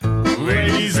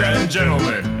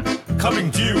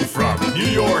Coming to you from New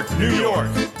York, New York,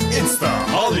 it's the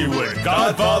Hollywood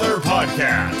Godfather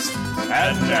Podcast.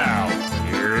 And now,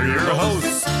 here are your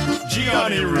hosts,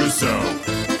 Gianni Russo,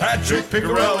 Patrick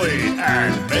Picarelli,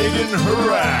 and Megan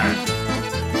Harag.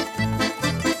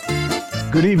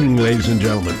 Good evening, ladies and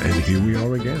gentlemen, and here we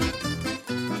are again.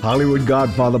 Hollywood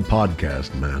Godfather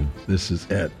Podcast, man. This is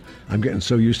it. I'm getting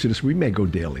so used to this. We may go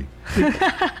daily.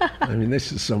 I mean,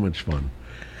 this is so much fun.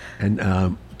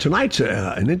 And tonight's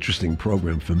an interesting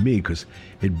program for me because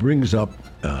it brings up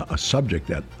a subject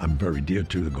that I'm very dear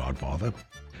to, The Godfather.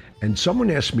 And someone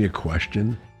asked me a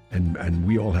question, and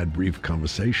we all had brief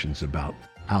conversations about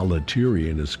Al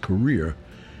Lettieri and his career.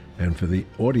 And for the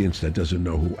audience that doesn't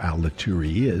know who Al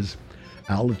Lettieri is,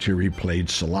 Al Lettieri played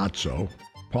Sollozzo,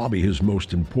 probably his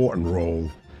most important role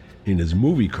in his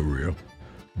movie career,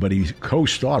 but he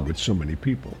co-starred with so many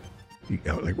people. He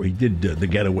did The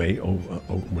Getaway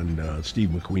when Steve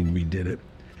McQueen redid it,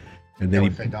 and then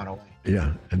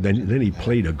and then he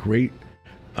played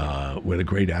with a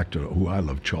great actor who I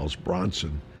love, Charles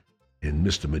Bronson, in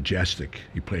Mr. Majestic.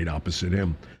 He played opposite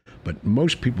him, but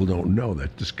most people don't know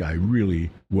that this guy really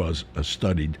was a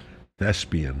studied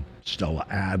thespian. Stella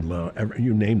Adler,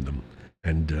 you name them,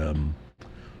 and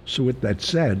so with that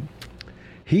said,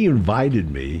 he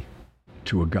invited me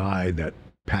to a guy that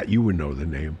Pat, you would know the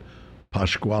name.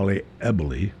 Pasquale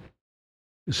Eboli,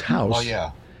 his house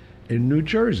in New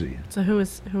Jersey. So who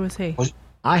is he?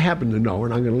 I happen to know,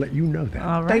 and I'm going to let you know that.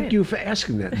 All right. Thank you for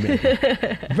asking that,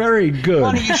 man. Very good.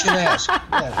 Funny you should ask.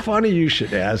 Yeah. Funny you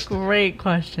should ask. Great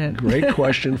question. Great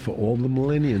question for all the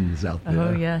millennials out there.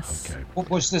 Oh, yes. Okay.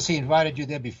 Was this, he invited you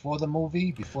there before the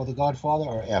movie, before The Godfather,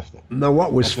 or after? Now,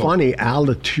 what was funny, Al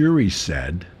Lettieri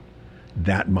said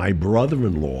that my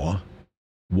brother-in-law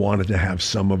wanted to have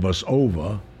some of us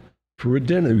over for a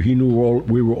dinner. He knew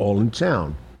we were all in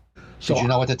town. So did you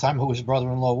know at the time who his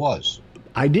brother-in-law was?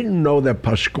 I didn't know that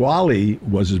Pasquale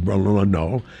was his brother-in-law,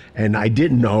 no. And I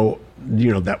didn't know,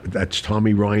 that's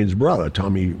Tommy Ryan's brother,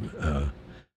 Tommy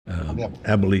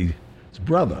Eboli's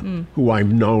brother, who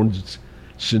I've known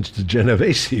since the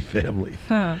Genovese family.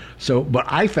 Huh. So, but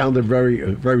I found it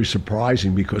very, very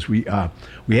surprising because we had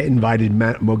invited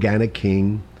Morgana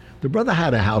King. The brother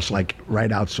had a house like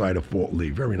right outside of Fort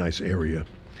Lee, very nice area.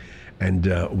 And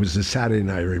it was a Saturday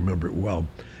night, I remember it well.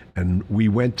 And we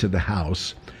went to the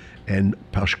house, and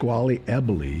Pasquale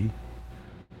Eboli,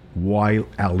 while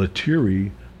Al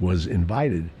Lettieri was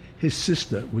invited, his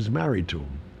sister was married to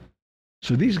him.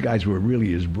 So these guys were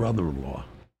really his brother-in-law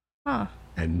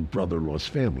and brother-in-law's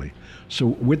family. So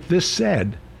with this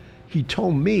said, he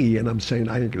told me, and I'm saying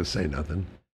I ain't going to say nothing,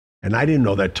 and I didn't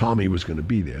know that Tommy was going to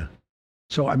be there.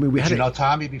 So, I mean, Did you know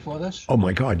Tommy before this? Oh,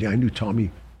 my God, yeah, I knew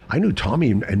Tommy. I knew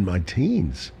Tommy in my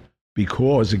teens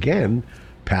because, again,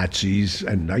 Patsy's,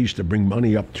 and I used to bring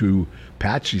money up to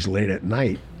Patsy's late at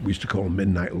night. We used to call them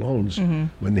midnight loans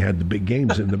when they had the big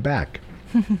games in the back.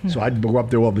 So I'd go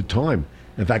up there all the time.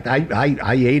 In fact,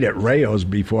 I ate at Rayo's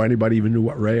before anybody even knew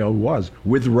what Rayo was,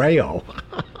 with Rayo.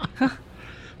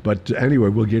 But anyway,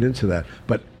 we'll get into that.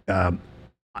 But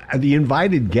the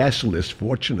invited guest list,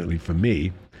 fortunately for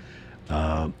me,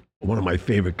 one of my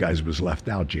favorite guys was left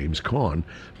out, James Caan.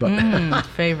 But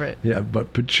favorite. Yeah,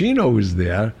 but Pacino was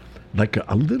there like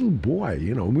a little boy,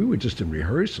 and we were just in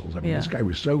rehearsals. I mean, This guy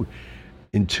was so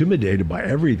intimidated by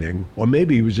everything, or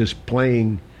maybe he was just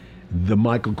playing the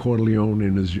Michael Corleone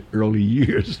in his early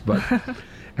years. But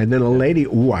and then a lady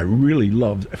who I really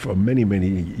loved for many,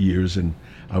 many years, and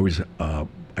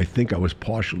I think I was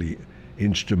partially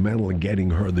instrumental in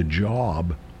getting her the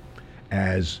job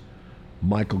as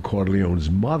Michael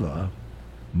Corleone's mother,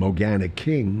 Morgana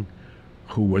King,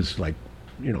 who was like,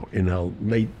 in her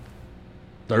late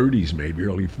 30s, maybe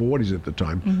early 40s at the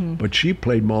time, but she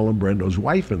played Marlon Brando's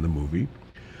wife in the movie.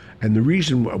 And the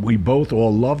reason we both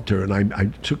all loved her, and I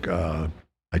took Al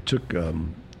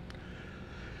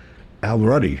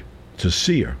Ruddy to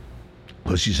see her,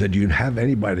 because she said, "Do you have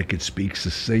anybody that could speak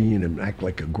Sicilian and act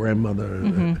like a grandmother?"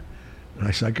 And I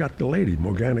said, "I got the lady,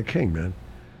 Morgana King, man."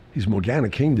 He's Morgana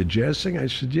King, the jazz singer? I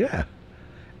said, "Yeah."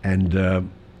 And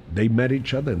they met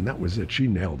each other, and that was it. She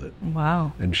nailed it.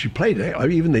 Wow. And she played it.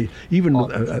 Even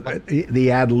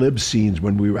the ad-lib scenes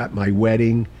when we were at my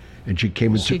wedding, and she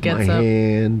came and took my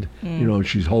hand.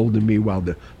 She's holding me while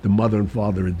the mother and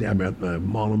father and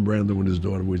Marlon Brando and his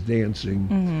daughter was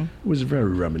dancing. It was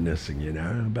very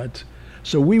reminiscing, But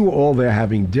so we were all there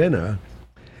having dinner,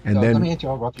 and then let me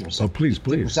interrupt you. Oh, please.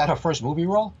 Was that her first movie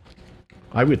role?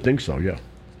 I would think so. Yeah.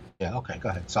 Yeah. Okay. Go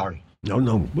ahead. Sorry.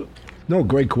 No.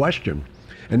 Great question.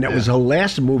 And that was her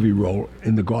last movie role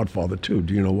in The Godfather 2.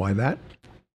 Do you know why that?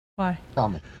 Why? Tell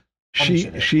me.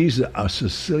 She's a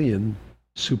Sicilian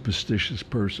superstitious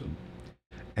person.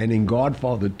 And in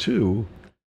Godfather 2,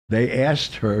 they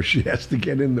asked her, she has to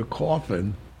get in the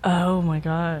coffin, Oh my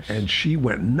gosh. and she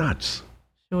went nuts.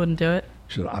 She wouldn't do it?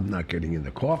 She said, I'm not getting in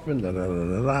the coffin, da da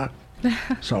da da da.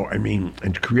 So, I mean,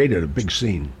 and created a big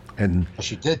scene. And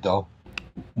She did, though.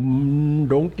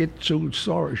 don't get so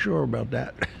sure about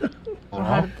that.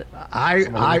 How did the- I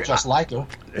Somebody just like her.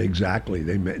 exactly.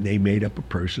 They made up a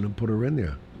person and put her in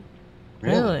there.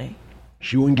 really?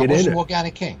 She wouldn't That get in wasn't it,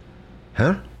 Morgana King.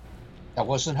 huh? That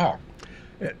wasn't her.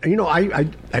 You know, I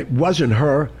it wasn't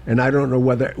her, and I don't know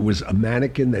whether it was a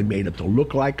mannequin they made it to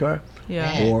look like her, Yeah.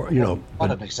 Man, or you know, what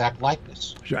but an exact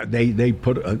likeness. they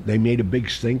made a big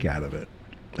stink out of it.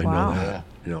 I Wow. know that.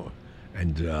 You know,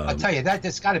 and I tell you,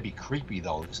 that's got to be creepy,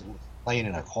 though, just laying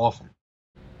in a coffin.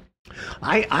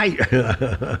 I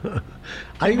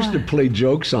used to play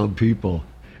jokes on people,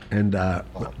 and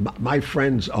my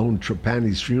friends owned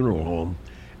Trapani's funeral home,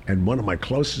 and one of my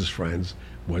closest friends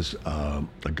was a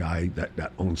guy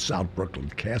that owned South Brooklyn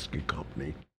Casket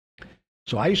Company.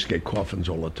 So I used to get coffins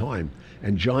all the time,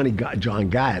 and John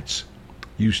Gatz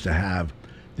used to have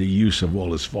the use of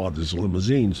all his father's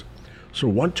limousines. So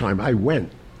one time I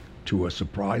went to a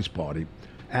surprise party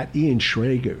at Ian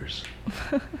Schrager's,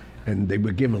 and they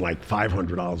were giving like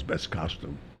 $500 best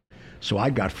costume. So I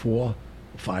got 4 or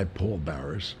 5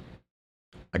 pallbearers.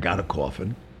 I got a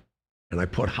coffin, and I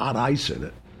put hot ice in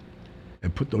it,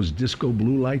 and put those disco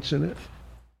blue lights in it,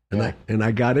 and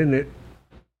I got in it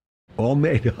all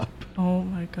made up, Oh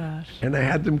my gosh. and I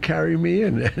had them carry me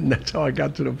in, and that's how I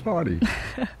got to the party,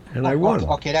 and I won.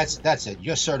 Okay, that's it.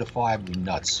 You're certifiably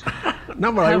nuts.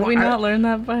 No, but Have we not learned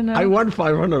that by now? I won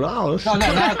 $500. No,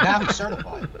 now he's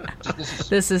certified.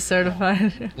 This is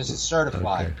certified. This is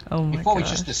certified. Okay. Oh my Before we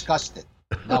gosh. just discussed it.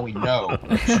 Now we know.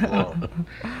 Sure.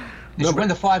 Did you win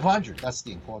the 500? That's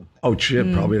the important thing. Oh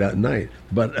shit, probably that night.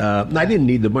 But I didn't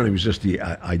need the money. It was just the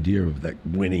idea of that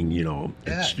winning, you know,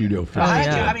 at Yeah. Studio 50.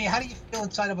 yeah. How do you feel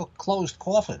inside of a closed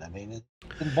coffin? I mean, it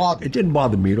didn't bother It you. didn't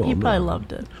bother me at all. He no. probably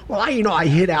loved it. Well, I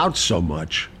hid out so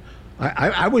much.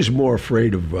 I was more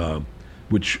afraid of,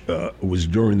 which was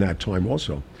during that time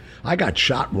also. I got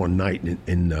shot one night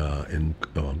in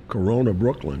Corona,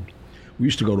 Brooklyn. We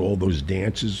used to go to all those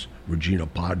dances, Regina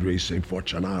Padres, St.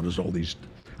 Fortunatos, all these.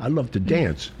 I loved to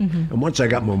dance. And once I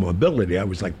got my mobility, I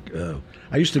was like,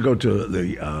 I used to go to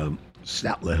the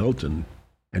Statler Hilton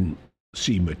and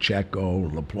see Macheco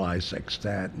and LaPlace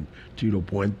Sextet and Tito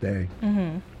Puente.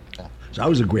 So I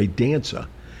was a great dancer.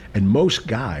 And most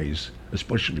guys,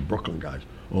 especially Brooklyn guys,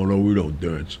 oh no, we don't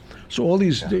dance. So all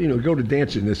these, go to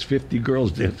dancing, there's 50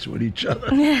 girls dancing with each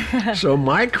other. So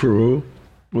my crew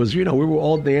was, we were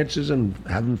all dancers and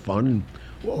having fun and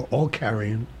all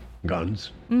carrying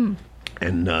guns. And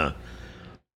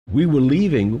we were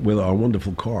leaving with our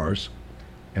wonderful cars,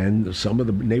 and some of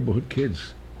the neighborhood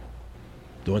kids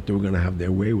thought they were going to have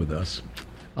their way with us.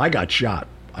 I got shot.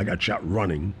 I got shot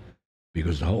running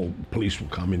because the whole police were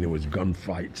coming. There was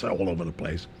gunfights all over the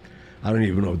place. I don't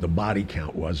even know what the body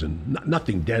count was, and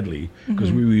nothing deadly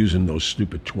because we were using those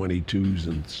stupid 22s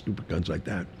and stupid guns like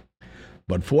that.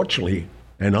 But fortunately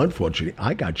and unfortunately,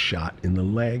 I got shot in the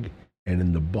leg and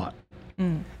in the butt.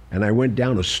 And I went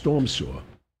down a storm sewer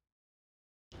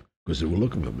because they were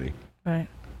looking for me. Right.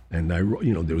 And there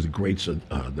was a grates,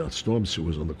 the storm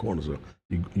sewers on the corners, so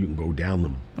you can go down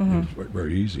them. It was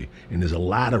very easy. And there's a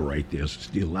ladder right there, it's a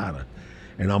steel ladder.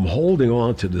 And I'm holding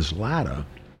on to this ladder,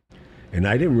 and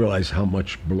I didn't realize how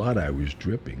much blood I was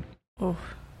dripping. Oh.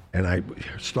 And I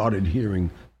started hearing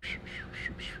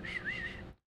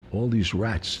all these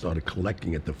rats started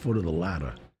collecting at the foot of the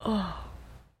ladder. Oh.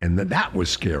 And that was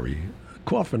scary.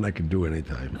 Coffin I could do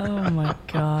anytime. Oh my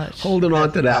gosh. Holding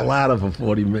on to that ladder for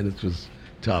 40 minutes was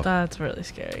tough. That's really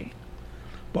scary.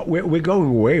 But we're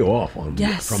going way off on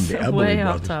Yes. from the Everly Way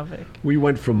Brothers. off topic. We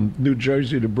went from New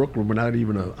Jersey to Brooklyn without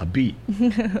even a beat.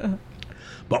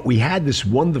 But we had this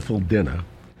wonderful dinner,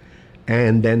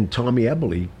 and then Tommy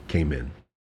Eberly came in.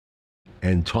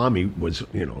 And Tommy was,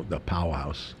 the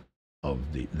powerhouse of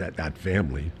that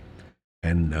family.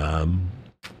 And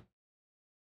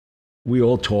we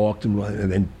all talked,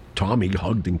 and then Tommy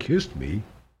hugged and kissed me.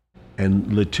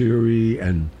 And Lettieri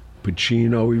and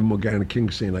Pacino, even Morgana King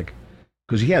saying, like,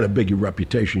 because he had a bigger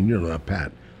reputation, that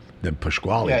Pat, than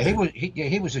Pasquale. Yeah, did.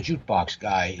 he was a jukebox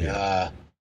guy. Yeah.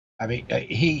 I mean,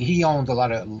 he owned a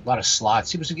lot of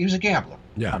slots. He was a gambler.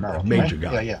 Yeah, primarily, major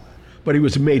right? guy. Yeah. But he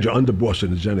was a major underboss in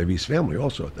the Genovese family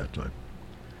also at that time.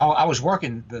 I was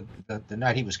working the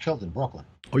night he was killed in Brooklyn.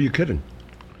 Oh, you kidding?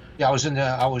 Yeah, I was in the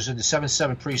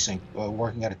 7-7 precinct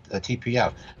working at a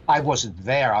TPF. I wasn't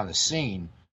there on the scene,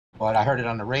 but I heard it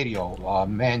on the radio.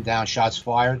 Man down, shots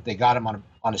fired. They got him on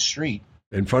the street.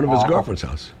 in front of his girlfriend's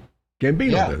house.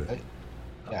 Gambino Yeah. did it.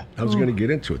 Yeah. I was going to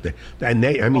get into it.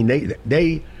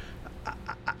 They,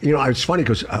 it's funny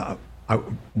because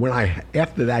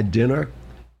after that dinner,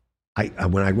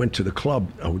 when I went to the club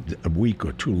a week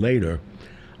or two later,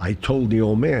 I told the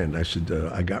old man, I said,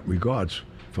 I got regards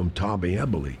from Tommy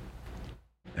Eberly.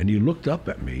 And he looked up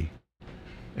at me,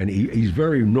 and he's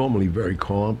normally very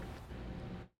calm.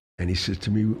 And he said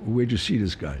to me, where'd you see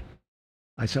this guy?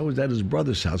 I said, I was at his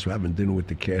brother's house. We're having dinner with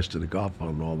the cast of The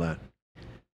Godfather and all that.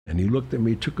 And he looked at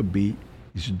me, took a beat.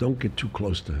 He said, don't get too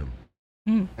close to him.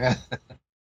 And,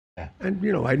 I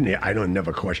don't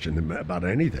never question him about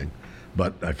anything.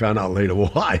 But I found out later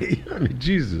why. I mean,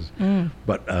 Jesus.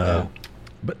 But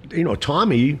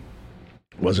Tommy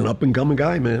was an up-and-coming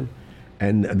guy, man.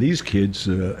 And these kids,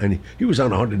 and he was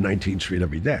on 119th Street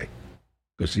every day.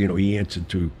 Because, he answered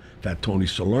to Fat Tony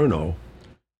Salerno.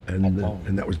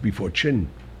 And that was before Chin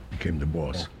became the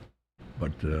boss. Yeah.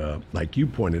 But like you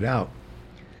pointed out,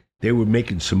 they were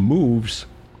making some moves,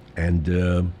 and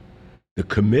the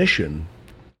commission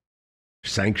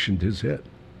sanctioned his hit.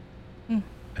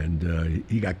 And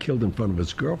he got killed in front of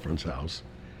his girlfriend's house,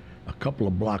 a couple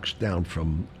of blocks down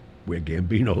from where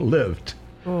Gambino lived.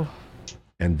 Oh.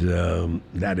 And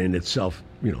that in itself,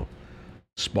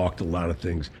 sparked a lot of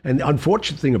things. And the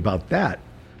unfortunate thing about that,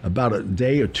 about a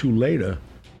day or two later,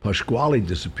 Pasquale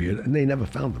disappeared, and they never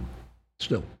found him,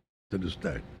 still, to this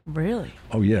day. Really?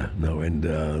 Oh, yeah, no, and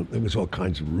there was all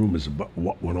kinds of rumors about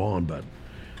what went on, but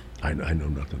I know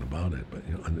nothing about it. But,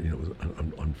 it was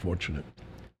unfortunate.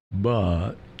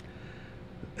 But,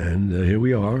 and here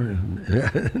we are.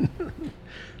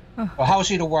 Well, how's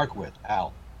he to work with,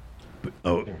 Al?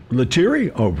 Lethierry?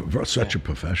 Oh, such a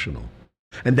professional.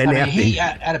 And then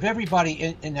out of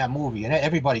everybody in that movie, and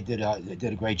everybody did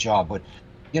a great job, but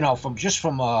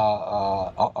from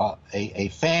a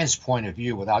fan's point of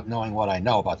view, without knowing what I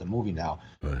know about the movie now,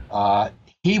 right.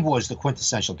 He was the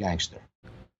quintessential gangster.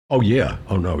 Oh yeah.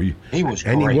 Oh no. He was,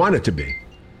 and great. He wanted to be.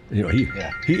 He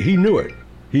knew it.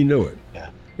 He knew it. Yeah.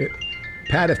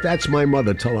 Pat, if that's my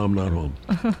mother, tell her I'm not home.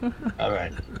 All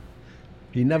right.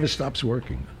 He never stops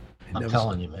working. I'm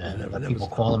telling you, man. People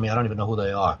calling me. I don't even know who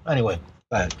they are. Anyway,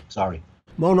 go ahead. Sorry.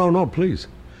 No, please.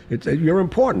 You're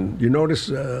important. You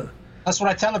notice. That's what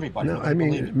I tell everybody. No, I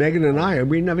mean, Megan and I,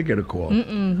 we never get a call.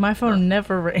 My phone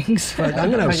never rings. I'm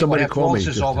going to have somebody call me.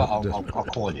 I'll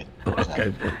call you.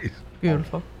 Okay, please.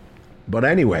 Beautiful. But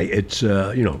anyway, it's,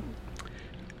 when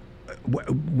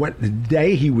the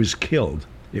day he was killed,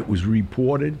 it was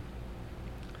reported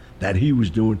that he was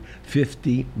doing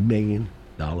 $50 million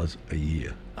a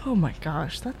year. Oh my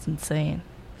gosh, that's insane.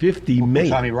 $50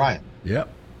 million. Tommy Ryan. Yep.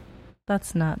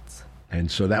 That's nuts. And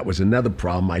so that was another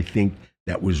problem, I think,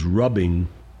 that was rubbing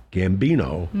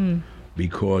Gambino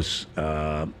because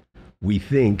we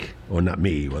think, or not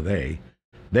me, or they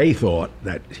thought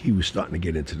that he was starting to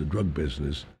get into the drug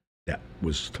business. That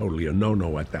was totally a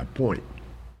no-no at that point.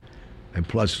 And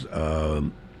plus,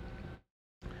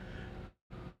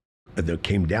 there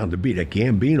came down to be that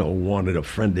Gambino wanted a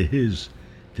friend of his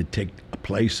to take a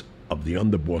place of the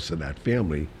underboss of that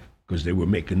family because they were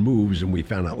making moves, and we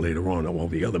found out later on all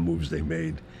the other moves they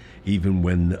made. Even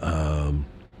when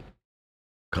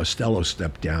Costello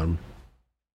stepped down,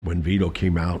 when Vito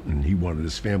came out and he wanted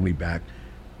his family back,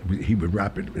 he would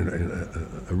wrap it in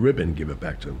a ribbon and give it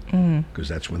back to him. Because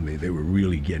that's when they were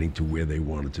really getting to where they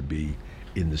wanted to be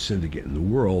in the syndicate in the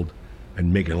world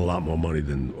and making a lot more money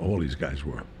than all these guys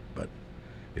were. But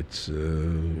it's,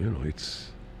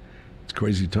 it's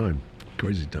crazy time.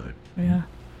 Crazy time. Yeah.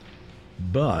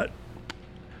 But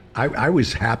I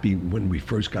was happy when we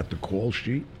first got the call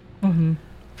sheet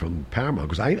from Paramount,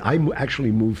 because I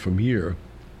actually moved from here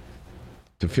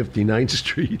to 59th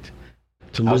Street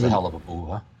to live. That was a hell of a move,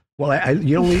 huh? Well,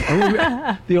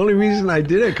 the only reason I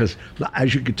did it, because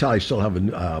as you could tell, I still have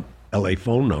a LA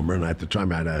phone number, and at the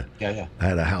time I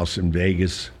had a house in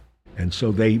Vegas, and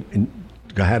so they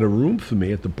had a room for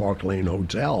me at the Park Lane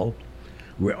Hotel,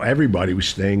 where everybody was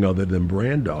staying other than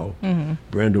Brando.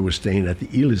 Brando was staying at the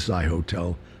Elysee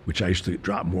Hotel, which I used to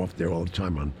drop him off there all the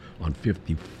time on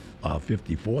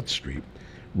 54th Street,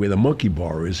 where the Monkey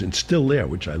Bar is, and still there,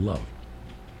 which I love.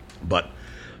 But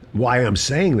why I'm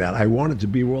saying that, I wanted to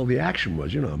be where all the action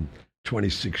was. I'm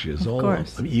 26 years old. I'm an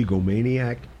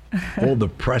egomaniac. All the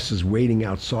press is waiting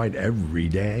outside every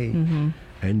day.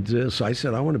 And so I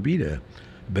said, I want to be there.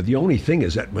 But the only thing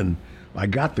is that when I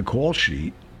got the call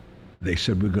sheet, they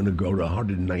said, we're going to go to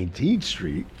 119th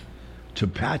Street to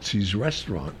Patsy's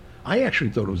restaurant. I actually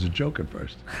thought it was a joke at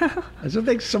first. I said, I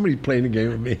think somebody's playing a game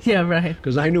with me. Yeah, right.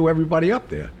 Because I knew everybody up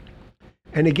there.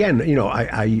 And again,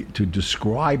 I to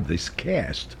describe this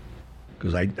cast,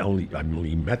 because I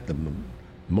only met them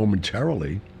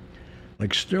momentarily.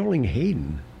 Like Sterling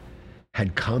Hayden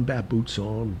had combat boots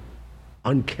on,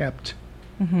 unkept.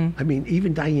 I mean,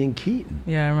 even Diane Keaton.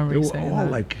 Yeah, I remember They you were saying all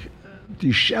that. like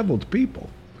disheveled people.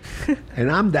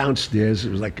 And I'm downstairs. It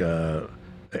was like a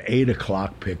 8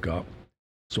 o'clock pickup.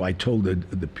 So I told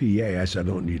the PA, I said, I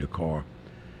don't need a car.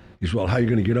 He said, well, how are you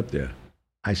going to get up there?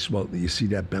 I said, well, you see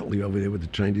that Bentley over there with the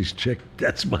Chinese chick?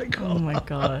 That's my car. Oh my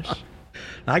gosh.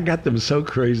 I got them so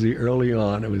crazy early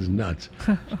on. It was nuts.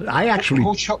 I actually...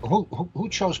 Who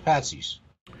chose Patsy's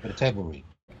for the table read?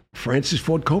 Francis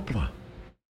Ford Coppola.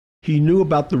 He knew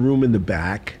about the room in the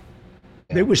back.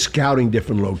 They were scouting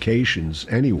different locations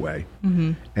anyway.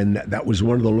 And that was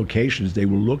one of the locations they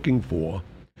were looking for.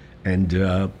 And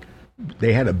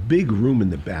they had a big room in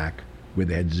the back where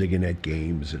they had Ziganet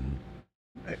games and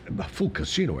a full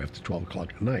casino after 12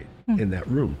 o'clock at night in that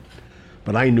room.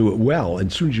 But I knew it well.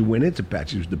 And as soon as you went into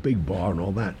Patsy's, it was the big bar and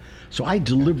all that. So I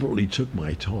deliberately took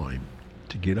my time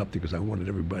to get up there because I wanted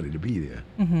everybody to be there.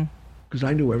 Because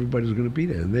I knew everybody was going to be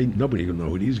there, and nobody even know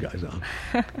who these guys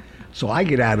are. So I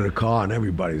get out of the car, and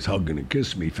everybody's hugging and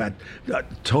kissing me. In fact,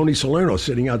 Tony Salerno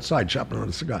sitting outside chopping on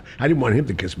a cigar. I didn't want him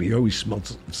to kiss me. He always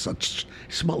smelled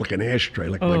like an ashtray,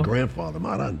 like my grandfather.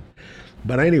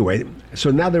 But anyway,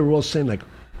 so now they were all saying, like,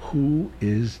 who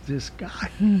is this guy?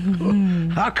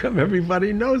 How come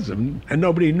everybody knows him? And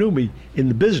nobody knew me in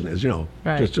the business,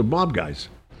 Right. just the mob guys.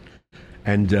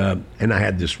 And I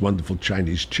had this wonderful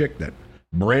Chinese chick that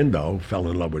Brando fell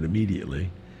in love with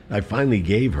immediately. I finally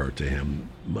gave her to him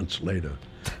months later,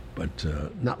 but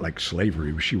not like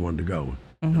slavery. She wanted to go.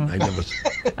 I never.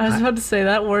 I was about to say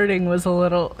that wording was a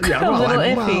little, Yeah, a well, little I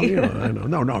iffy.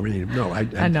 know. No, I mean, no.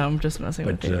 I know, I'm just messing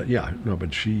But with you.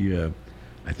 but she.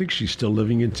 I think she's still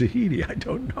living in Tahiti. I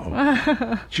don't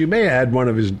know. She may have had one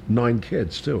of his 9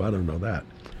 kids too. I don't know that.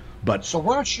 But So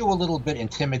weren't you a little bit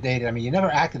intimidated? I mean, you never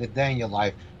acted a day in your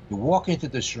life. You walk into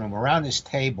this room, around this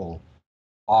table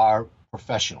are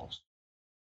professionals.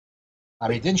 I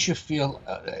mean, didn't you feel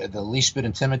the least bit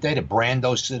intimidated?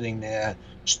 Brando sitting there,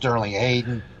 Sterling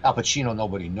Hayden, Al Pacino,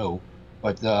 nobody knew.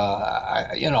 But,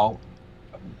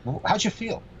 how'd you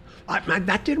feel?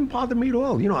 that didn't bother me at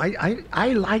all.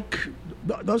 I like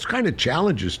those kind of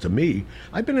challenges to me.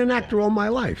 I've been an actor all my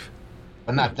life.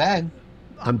 But not then.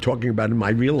 I'm talking about in my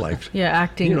real life. Yeah,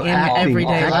 acting in acting,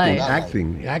 everyday life.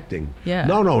 Acting. Yeah.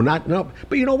 No.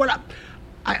 But you know what?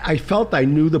 I felt I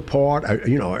knew the part.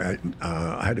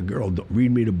 I had a girl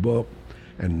read me the book,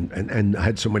 and I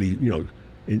had somebody,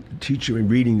 teaching and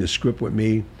reading the script with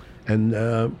me, and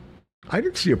I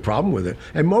didn't see a problem with it.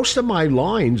 And most of my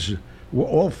lines were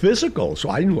all physical,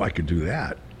 so I knew I could do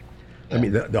that. I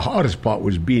mean, the hardest part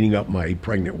was beating up my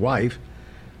pregnant wife,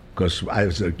 because I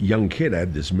was a young kid. I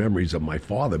had these memories of my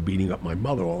father beating up my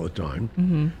mother all the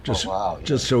time,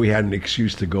 just so he had an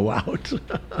excuse to go out.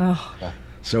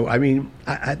 So, I mean,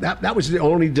 that was the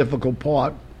only difficult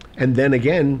part. And then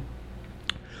again,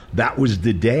 that was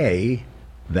the day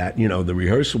that, the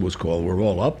rehearsal was called. We're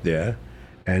all up there,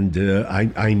 and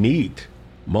I meet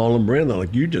Marlon Brando,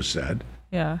 like you just said.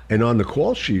 Yeah. And on the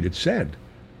call sheet, it said,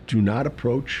 do not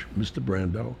approach Mr.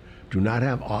 Brando. Do not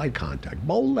have eye contact.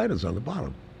 Bold letters on the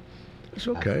bottom. It's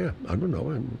okay. I don't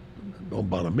know. Don't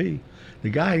bother me. The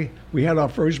guy, we had our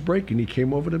first break, and he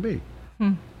came over to me.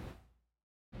 And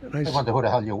I wonder who the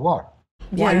hell you were.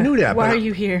 Well, I knew that. Why but are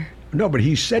you here? No, but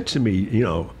he said to me,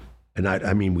 and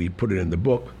I mean, we put it in the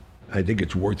book. I think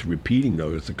it's worth repeating,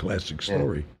 though. It's a classic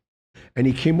story. Yeah. And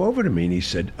he came over to me and he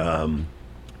said,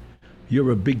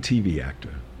 you're a big TV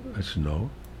actor. I said, no.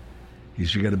 He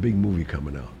said, you got a big movie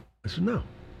coming out. I said, no.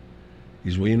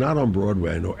 He said, well, you're not on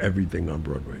Broadway. I know everything on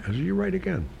Broadway. I said, you're right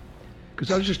again.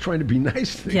 Because I was just trying to be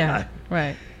nice to the guy.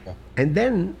 Right. And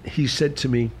then he said to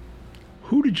me,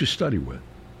 who did you study with?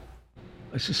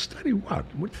 I said, study what?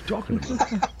 What are you talking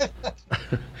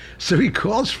about? So he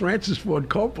calls Francis Ford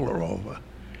Coppola over.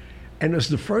 And it was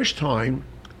the first time,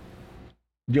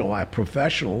 a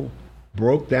professional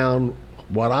broke down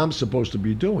what I'm supposed to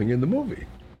be doing in the movie.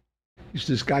 He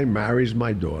said, this guy marries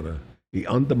my daughter. He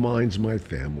undermines my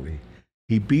family.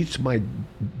 He beats my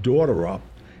daughter up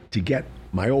to get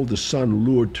my oldest son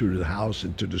lured to the house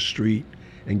and to the street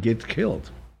and gets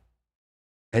killed.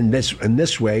 And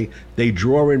this way, they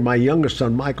draw in my younger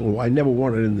son, Michael, who I never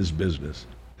wanted in this business.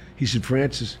 He said,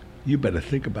 Francis, you better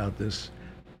think about this.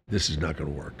 This is not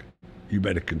going to work. You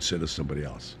better consider somebody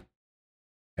else.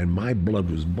 And my blood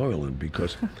was boiling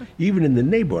because even in the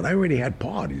neighborhood, I already had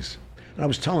parties. And I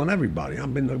was telling everybody,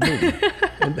 I'm in the movie.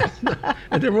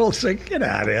 and they were all saying, get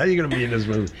out of here. How are you going to be in this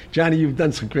movie? Johnny, you've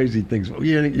done some crazy things.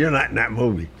 You're not in that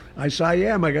movie. I said, I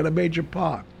am. I got a major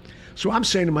part. So I'm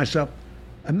saying to myself,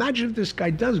 Imagine if this guy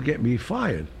does get me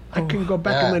fired. I can go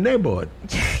back in the neighborhood.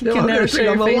 You can never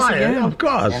show I'm your a face liar. again. Of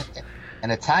course. An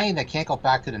Italian that can't go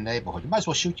back to the neighborhood, you might as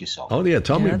well shoot yourself. Oh yeah,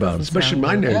 tell me that about it, doesn't especially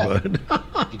sound my good.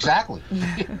 neighborhood. Exactly.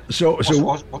 So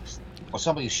Or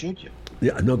somebody shoot you.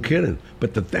 yeah, no kidding.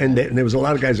 But and there was a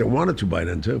lot of guys that wanted to by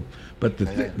then too. But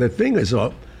the thing is,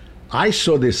 I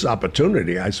saw this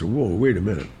opportunity. I said, "Whoa, wait a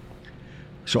minute."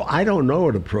 So I don't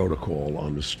know the protocol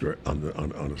on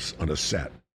a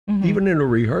set, even in a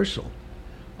rehearsal.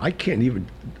 I can't even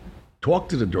talk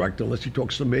to the director unless he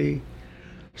talks to me.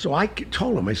 So I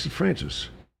told him, I said, Francis,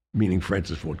 meaning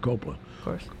Francis Ford Coppola, Of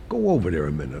course. go over there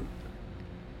a minute.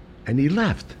 And he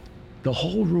left. The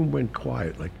whole room went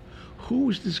quiet. Like, who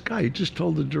is this guy? He just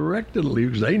told the director to leave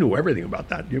because they knew everything about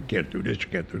that. You can't do this, you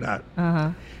can't do that.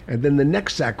 And then the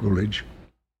next sacrilege,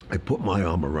 I put my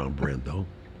arm around Brando.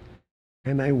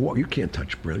 And I walk. You can't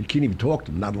touch Brando. You can't even talk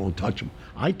to him, not alone touch him.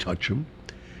 I touch him.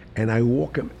 And I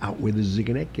walk him out where the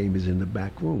Zigonet game is in the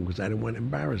back room because I didn't want to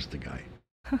embarrass the guy.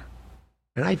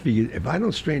 And I figured if I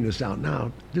don't straighten this out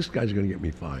now, this guy's going to get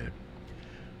me fired.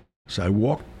 So I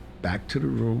walked back to the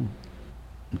room,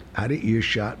 out of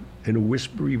earshot, in a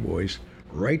whispery voice,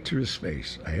 right to his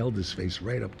face. I held his face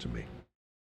right up to me.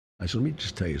 I said, let me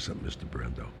just tell you something, Mr.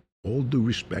 Brando. All due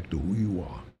respect to who you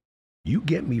are, you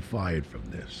get me fired from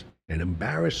this and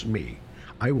embarrass me,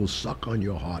 I will suck on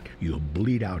your heart. You'll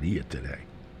bleed out here today.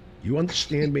 You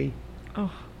understand me?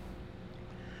 Oh.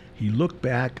 He looked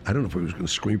back. I don't know if he was going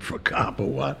to scream for a cop or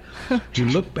what. He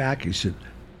looked back. He said,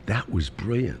 that was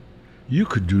brilliant. You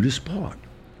could do this part.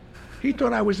 He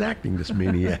thought I was acting, this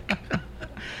maniac.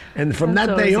 And from That's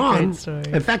that day always a on, great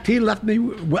story. in fact, he left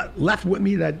with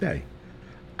me that day.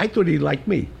 I thought he liked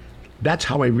me. That's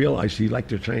how I realized he liked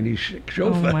the Chinese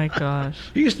chauffeur. Oh my gosh.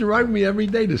 He used to ride with me every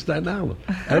day to Staten Island.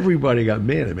 Everybody got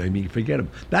mad at me. I mean, forget him.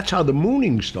 That's how the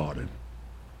mooning started.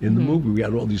 In the movie, we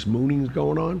had all these moonings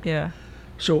going on. Yeah.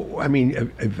 So, I mean,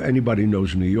 if anybody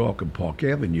knows New York and Park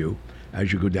Avenue,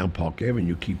 as you go down Park Avenue,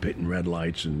 you keep hitting red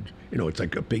lights and, you know, it's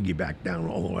like a piggyback down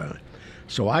all the way.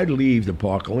 So I'd leave the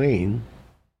Park Lane,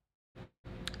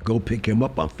 go pick him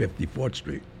up on 54th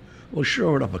Street. Well,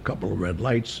 sure enough, a couple of red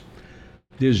lights.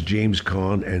 There's James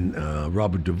Caan and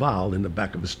Robert Duvall in the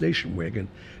back of a station wagon,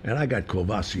 and I got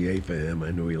Courvoisier for him.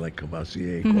 I knew he liked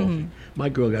Courvoisier coffee. My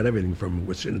girl got everything from him.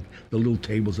 We're sitting at the little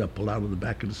tables that pull out of the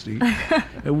back of the seat,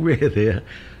 and we're there.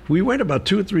 We went about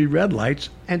 2 or 3 red lights,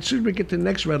 and as soon as we get to the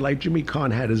next red light, Jimmy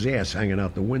Caan had his ass hanging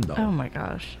out the window. Oh my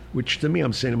gosh. Which to me,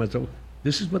 I'm saying to myself,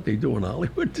 this is what they do in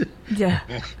Hollywood. Yeah.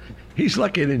 He's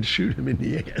lucky I didn't shoot him in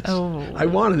the ass. Oh. I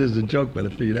wanted it as a joke, but I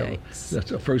figured Yikes.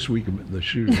 that's the first week of the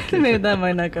shooting. Maybe that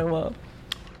might not go well.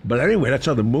 But anyway, that's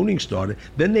how the mooning started.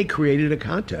 Then they created a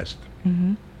contest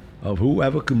of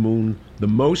whoever can moon the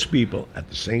most people at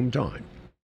the same time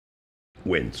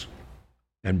wins.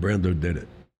 And Brando did it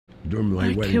during my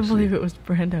I wedding. can't believe it was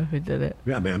Brando who did it.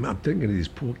 Yeah, man, I'm thinking of these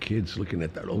poor kids looking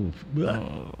at that old.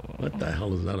 What the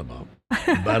hell is that about?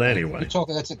 But anyway. You're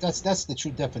talking, that's the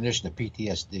true definition of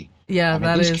PTSD. Yeah, I mean,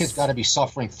 that these is. kids got to be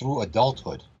suffering through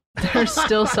adulthood. They're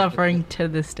still suffering to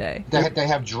this day. They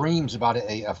have dreams about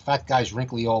a fat guy's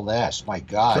wrinkly old ass. My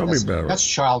God, Tell me about it. that's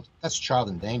child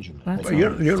endangerment. That's But you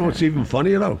know what's even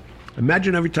funnier though?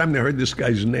 Imagine every time they heard this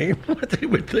guy's name, what they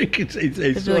would think. They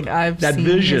They'd be saw like, I've that seen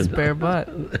vision. his bare butt.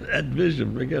 That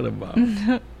vision, forget about it.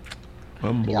 Yeah, the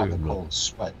Unbelievable. cold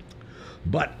sweat.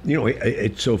 But, you know,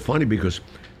 it's so funny because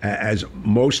as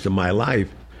most of my life,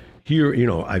 here, you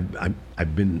know,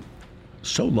 I've been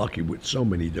so lucky with so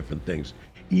many different things,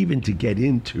 even to get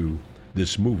into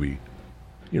this movie,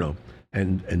 you know,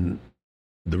 and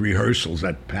the rehearsals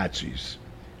at Patsy's.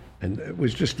 And it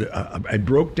was just, I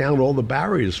broke down all the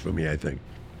barriers for me, I think.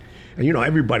 And, you know,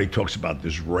 everybody talks about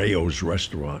this Rayo's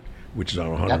restaurant, which is on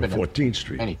 114th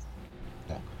Street. Anything.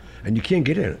 Yeah. And you can't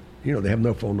get in it. You know, they have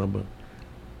no phone number.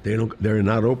 They're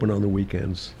not open on the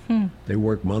weekends. They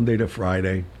work Monday to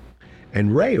Friday.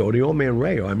 And Rayo, the old man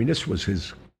Rayo, I mean, this was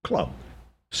his club.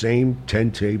 Same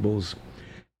 10 tables.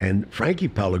 And Frankie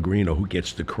Pellegrino, who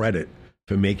gets the credit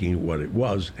for making it what it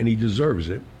was, and he deserves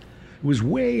it, it was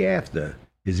way after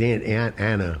his Aunt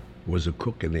Anna was a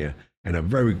cook in there and a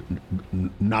very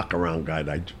knock-around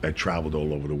guy. I traveled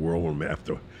all over the world with him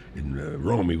after. In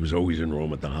Rome, he was always in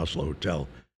Rome at the Hassler Hotel.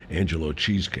 Angelo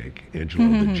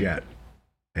the Jet.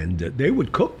 And they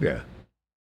would cook there.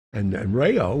 And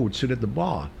Rayo would sit at the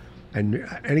bar. And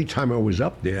anytime I was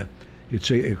up there, he'd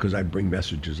say, because I'd bring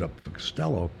messages up for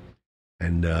Costello,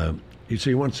 and he'd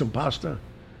say, you want some pasta?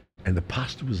 And the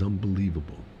pasta was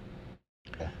unbelievable.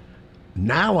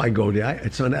 Now I go there,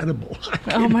 it's unedible.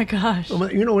 Oh my gosh.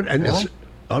 You know what? And Really?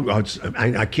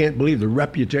 I can't believe the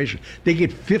reputation. They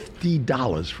get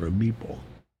 $50 for a meatball.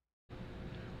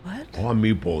 What? Our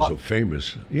meatballs are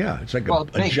famous. Yeah, it's like Well,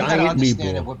 a Jake, you gotta giant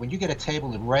understand meatball. that when you get a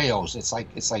table at Rayo's, it's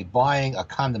like buying a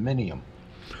condominium.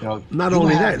 You know, Not you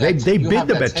only have that, they you bid have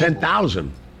them that at table.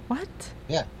 10,000. What?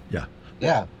 Yeah, Yeah.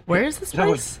 yeah. Where is this You know,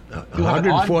 place? you have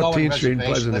an 114th ongoing Street in reservation,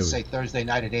 Pleasant let's Hill. say Thursday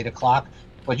night at 8 o'clock,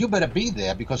 but you better be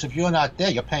there because if you're not there,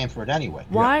 you're paying for it anyway.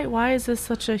 Why is this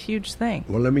such a huge thing?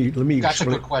 Well, let me That's a explain.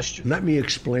 good question. Let me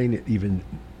explain it even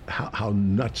how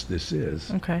nuts this is.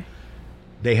 Okay.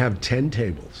 They have 10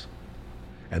 tables,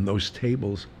 and those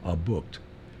tables are booked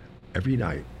every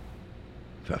night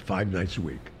for 5 nights a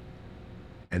week.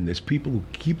 And there's people who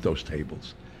keep those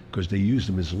tables because they use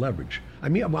them as leverage. I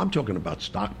mean, I'm talking about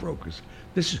stockbrokers.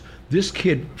 This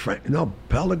kid,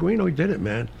 Pellegrino did it,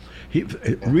 man.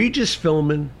 Regis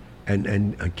Philbin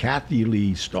and Kathy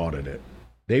Lee started it.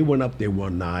 They went up there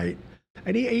one night,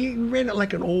 and he ran it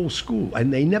like an old school,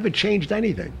 and they never changed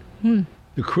anything.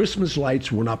 The Christmas lights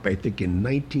went up, I think, in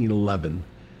 1911,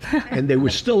 and they were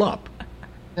still up.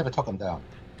 Never took them down.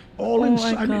 All Oh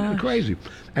inside. my I mean, gosh. crazy.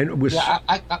 And it was Yeah,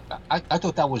 I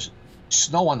thought that was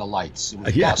snow on the lights. It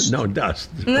was yeah, dust. no dust.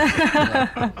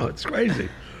 Oh, it's crazy.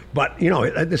 But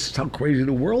this is how crazy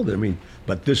the world is. I mean,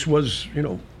 but this was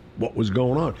what was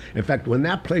going on. In fact, when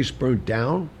that place burnt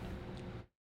down,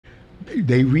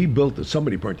 they rebuilt it.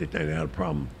 Somebody burnt it down. They had a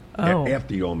problem after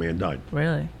the old man died.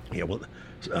 Really? Yeah, well,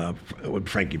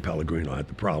 Frankie Pellegrino had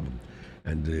the problem,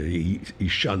 and he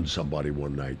shunned somebody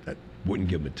one night that wouldn't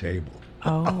give him a table.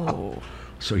 Oh.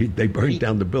 So they burned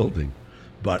down the building.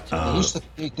 But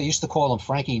They used to call him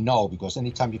Frankie No because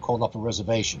anytime you called up for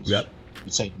reservations, Yep.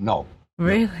 you'd say no.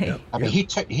 Really? Yep. I mean, he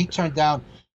turned down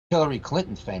Hillary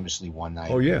Clinton famously one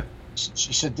night. Oh yeah.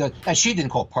 She said, and she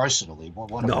didn't call personally.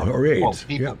 One of her aides, quote,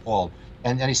 people yeah. called,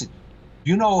 and he said,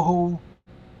 "You know who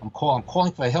I'm calling? I'm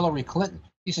calling for Hillary Clinton."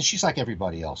 He said, "She's like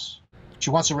everybody else. She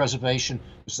wants a reservation.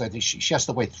 It's like she has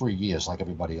to wait 3 years like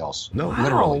everybody else." No. Wow.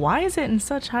 Literally. Why is it in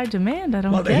such high demand? I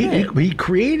don't Well, get it. he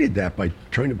created that by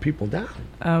turning people down.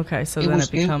 Okay, so It then was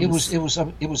it becomes. it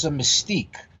was a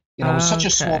mystique. You know, it was such a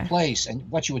small Okay. place, and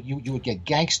what you would get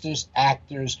gangsters,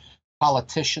 actors,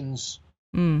 politicians,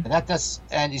 Mm.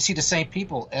 and you see the same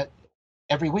people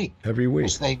every week. Every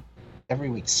week. Every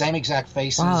week, same exact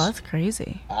faces. Wow, that's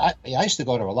crazy. I used to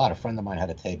go to a lot. A friend of mine had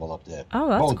a table up there. Oh,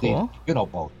 that's Bo Dean. cool. You know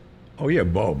Bo. Oh yeah,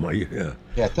 Bo. Yeah.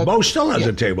 Yeah, Bo still has yeah.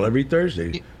 a table every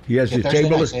Thursday. He has Yeah, the Thursday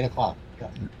table nights, at 8 o'clock. Yeah.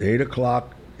 8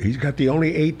 o'clock. He's got the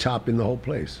only 8 top in the whole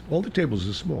place. All the tables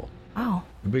are small. Oh.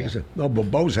 The biggest. No, but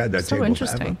Bo's had that So table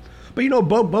interesting. forever.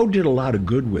 But Bo did a lot of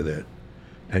good with it,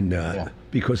 and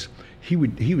because he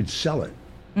would sell it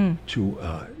to.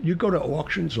 You go to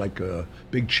auctions like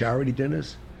big charity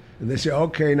dinners, and they say,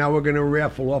 okay, now we're going to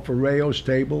raffle off a Rayo's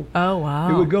table. Oh,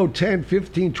 wow. It would go 10,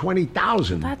 15,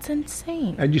 20,000. That's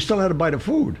insane. And you still had to buy the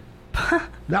food.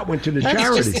 That went to the That's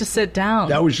charity. just to sit down.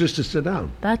 That was just to sit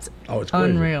down. That's Oh, it's crazy.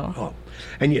 unreal. Oh.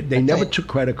 And yet they never took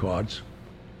credit cards.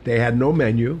 They had no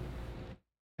menu.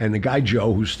 And the guy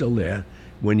Joe, who's still there,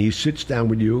 when he sits down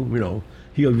with you,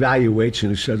 he evaluates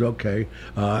and he says, okay,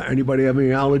 anybody have any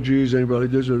allergies? Anybody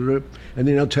this or that? And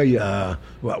then he'll tell you,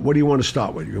 what do you want to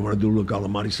start with? You want to do a little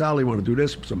calamari salad? You want to do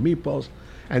this? Some meatballs?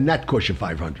 And that costs you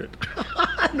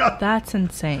 $500. No. That's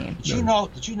insane. Did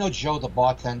you know Joe, the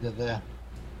bartender there?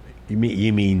 You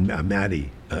mean Maddie,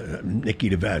 Nikki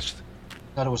DeVest?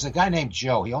 No, there was a guy named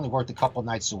Joe. He only worked a couple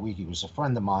nights a week. He was a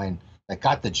friend of mine that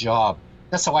got the job.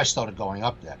 That's how I started going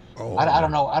up there. Oh. I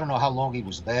don't know how long he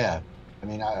was there. I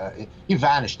mean, he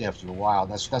vanished after a while.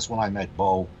 That's when I met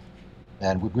Bo,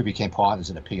 and we became partners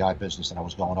in the PI business. And I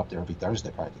was going up there every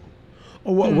Thursday practically.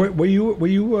 Oh, were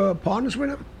you partners with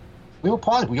him? We were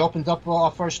partners. We opened up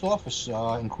our first office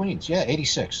in Queens. Yeah,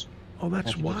 '86. Oh,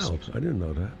 that's wild. I didn't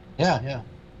know that. Yeah.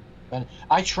 And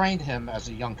I trained him as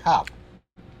a young cop.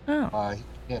 Oh.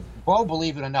 Bo,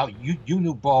 believe it or not, you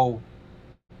knew Bo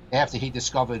after he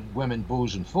discovered women,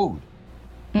 booze, and food.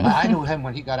 I knew him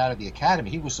when he got out of the academy.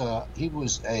 He was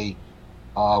a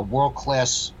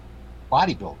world-class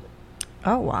bodybuilder.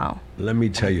 Oh, wow. Let me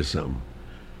tell you something.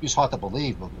 He was hard to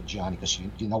believe, Gianni, because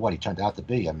you know what he turned out to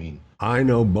be. I mean, I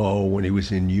know Bo when he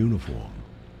was in uniform.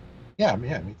 yeah,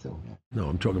 me too. Yeah. No,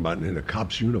 I'm talking about in a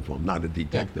cop's uniform, not a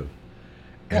detective.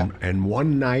 Yeah. And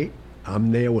one night,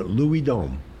 I'm there with Louis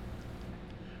Dome.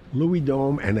 Louis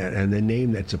Dome, and the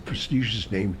name that's a prestigious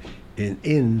name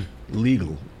in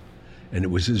legal, and it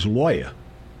was his lawyer.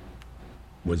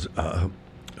 Was Barry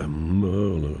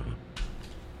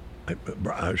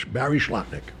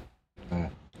Schlotnick.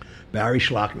 Barry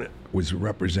Schlotnick was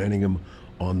representing him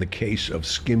on the case of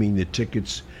skimming the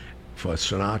tickets for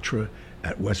Sinatra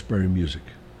at Westbury Music.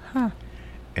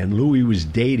 And Louis was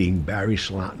dating Barry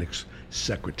Schlotnick's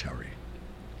secretary.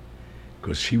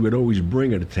 because he would always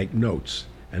bring her to take notes.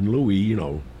 And Louis, you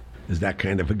know, is that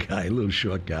kind of a guy, a little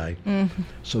short guy.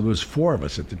 So there was 4 of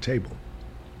us at the table.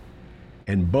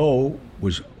 And Bo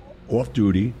was off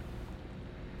duty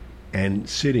and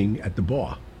sitting at the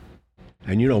bar.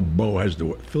 And you know, Bo has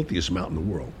the filthiest mouth in the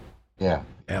world. Yeah.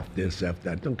 F this, F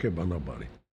that. Don't care about nobody.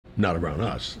 Not around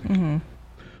us.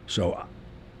 So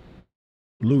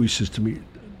Louis says to me,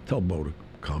 tell Bo to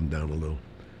calm down a little.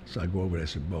 So I go over there and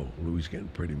I said, Bo, Louis is getting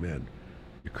pretty mad.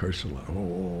 You curse a lot.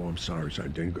 Oh, I'm sorry.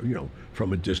 You know,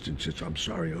 from a distance, it's, I'm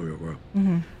sorry.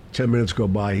 10 minutes go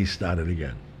by, he started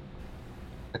again.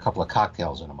 A couple of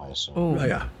cocktails in him, I assume. Oh,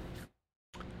 yeah.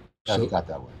 Yeah, he got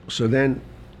that way. So then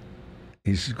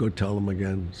he says, go tell him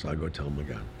again. So I go tell him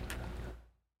again.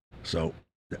 So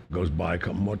that goes by a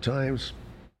couple more times.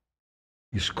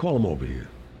 You should call him over here.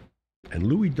 And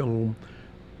Louis Dome,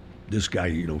 this guy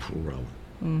you don't fool around with.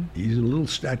 He's a little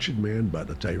statured man, but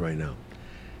I'll tell you right now.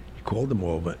 He called him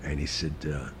over and he said,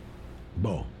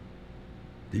 Bo,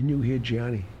 didn't you hear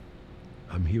Gianni?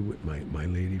 I'm here with my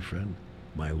lady friend,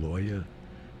 my lawyer,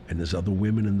 and there's other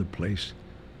women in the place.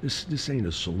 This ain't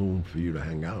a saloon for you to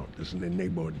hang out. This is a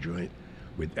neighborhood joint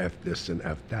with F this and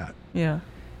F that. Yeah.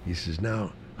 He says,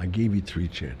 now, I gave you 3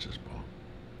 chances, Bo.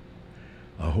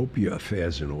 I hope your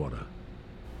affair's in order.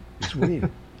 He said,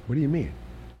 what do you mean?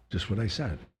 Just what I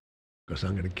said. Because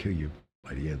I'm going to kill you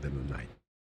by the end of the night.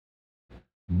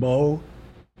 Bo,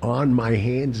 on my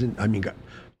hands and,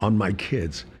 on my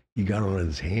kids, he got on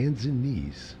his hands and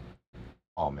knees.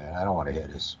 Oh, man, I don't want to hear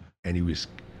this. And he was,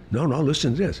 no,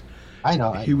 listen to this. I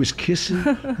know. He was kissing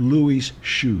Louis'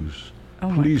 shoes.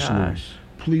 Oh, Please, my gosh. Louis.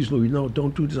 Please, Louis, no,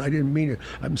 don't do this. I didn't mean it.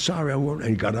 I'm sorry, I won't. And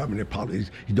he got up and he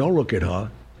apologized. He don't look at her.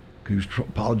 He was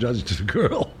apologizing to the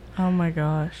girl. Oh, my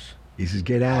gosh. He says,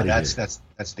 get out of here.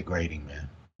 That's degrading, man.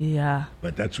 Yeah.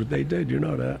 But that's what they did, you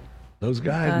know that. Those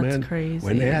guys, That's man, crazy.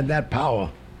 when they had that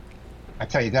power. I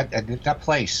tell you, that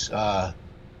place, that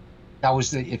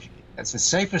was it's the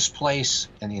safest place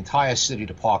in the entire city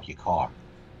to park your car.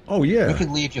 Oh, yeah. You could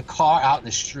leave your car out in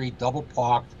the street, double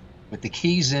parked, with the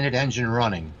keys in it, engine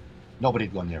running.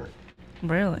 Nobody'd go near it.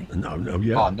 Really? No,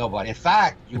 yeah. Oh, nobody. In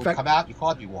fact, you would come out, your car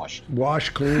would be washed. Wash,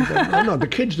 clean. No, the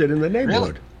kids did in the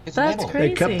neighborhood. Really? It's That's neighborhood. crazy.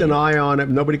 They kept an eye on it.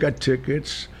 Nobody got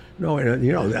tickets. No, and,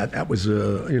 you know, that was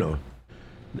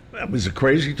that was a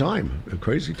crazy time.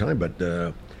 But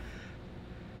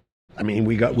I mean,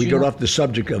 we got off the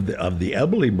subject of the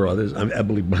Eberly brothers.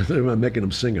 I'm making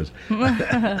them singers. The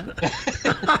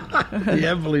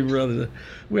Eberly brothers.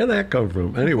 Where'd that come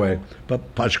from? Anyway,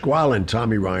 but Pasquale and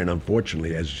Tommy Ryan,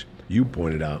 unfortunately, as you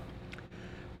pointed out,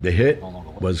 the hit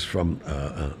was from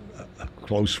a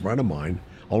close friend of mine,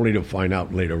 only to find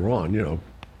out later on, you know.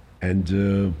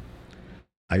 And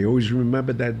I always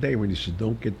remember that day when he said,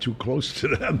 don't get too close to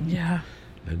them. Yeah.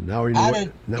 And now I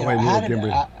know. How did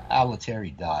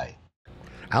Alateri die?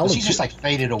 He just like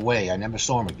faded away. I never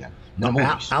saw him again. No,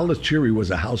 Alateri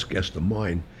was a house guest of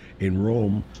mine in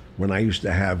Rome when I used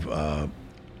to have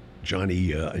Johnny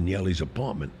Agnelli's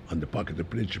apartment on the Park of the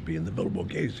Principe in the Villa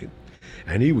Borghese.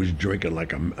 And he was drinking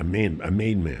like a madman.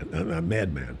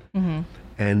 Mm-hmm.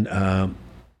 And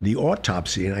the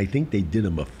autopsy, and I think they did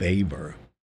him a favor.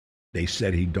 They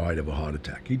said he died of a heart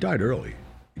attack. He died early.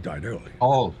 How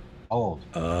old?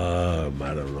 I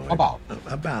don't know.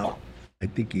 About. I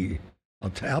think he.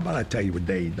 How about I tell you what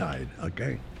day he died?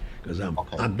 Okay, because I'm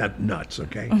not nuts.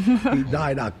 Okay, he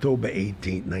died October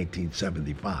 18th,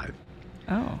 1975.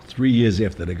 Oh. 3 years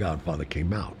after The Godfather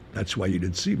came out. That's why you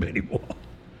didn't see him anymore.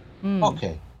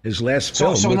 Okay. His last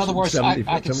film. So in was other words, I can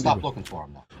 74. stop looking for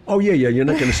him now. Oh yeah. You're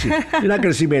not going to see. You're not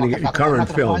going to see many current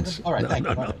films. All right, thank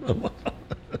you. No.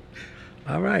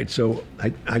 All right. So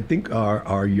I think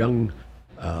our young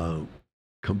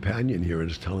companion here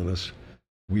is telling us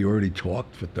we already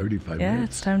talked for 35 minutes. Yeah,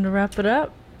 it's time to wrap it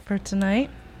up for tonight.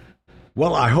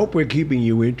 Well, I hope we're keeping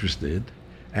you interested.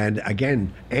 And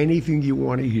again, anything you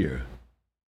want to hear,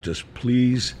 just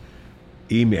please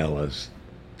email us,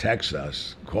 text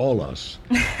us, call us.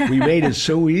 We made it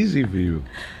so easy for you.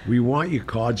 We want your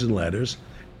cards and letters.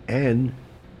 And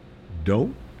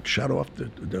don't shut off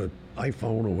the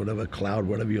iPhone or whatever, cloud,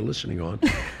 whatever you're listening on,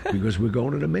 because we're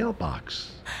going to the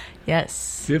mailbox.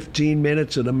 Yes. 15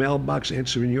 minutes in the mailbox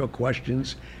answering your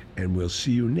questions, and we'll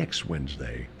see you next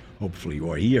Wednesday, hopefully,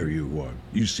 or hear you, or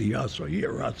you see us, or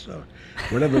hear us, or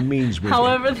whatever means.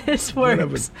 However this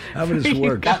works. However this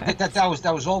works.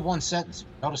 That was all one sentence.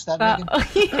 Notice that, Megan?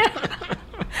 Yeah.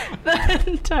 The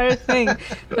entire thing.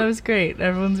 That was great.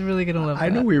 Everyone's really going to love that. I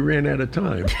knew we ran out of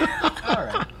time. All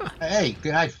right. Hey,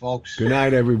 good night, folks. Good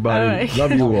night, everybody. All right.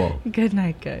 Love you all. Good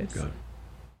night, guys. Good.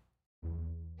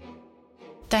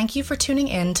 Thank you for tuning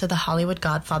in to the Hollywood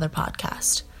Godfather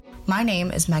podcast. My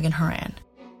name is Megan Horan.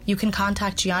 You can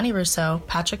contact Gianni Russo,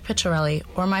 Patrick Picciarelli,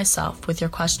 or myself with your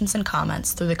questions and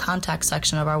comments through the contact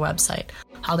section of our website,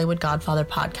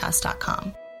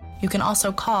 HollywoodGodfatherPodcast.com. You can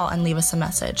also call and leave us a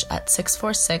message at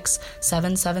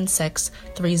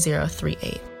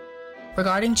 646-776-3038.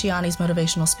 Regarding Gianni's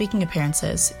motivational speaking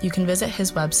appearances, you can visit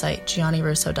his website,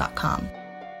 GianniRusso.com.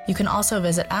 You can also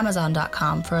visit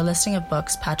Amazon.com for a listing of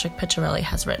books Patrick Picciarelli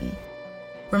has written.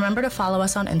 Remember to follow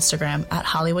us on Instagram at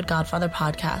Hollywood Godfather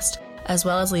Podcast, as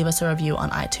well as leave us a review on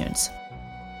iTunes.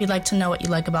 We'd like to know what you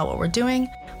like about what we're doing,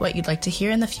 what you'd like to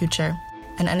hear in the future,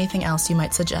 and anything else you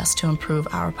might suggest to improve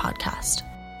our podcast.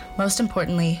 Most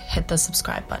importantly, hit the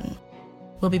subscribe button.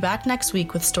 We'll be back next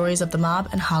week with stories of the mob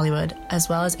and Hollywood, as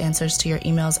well as answers to your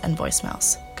emails and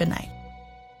voicemails. Good night.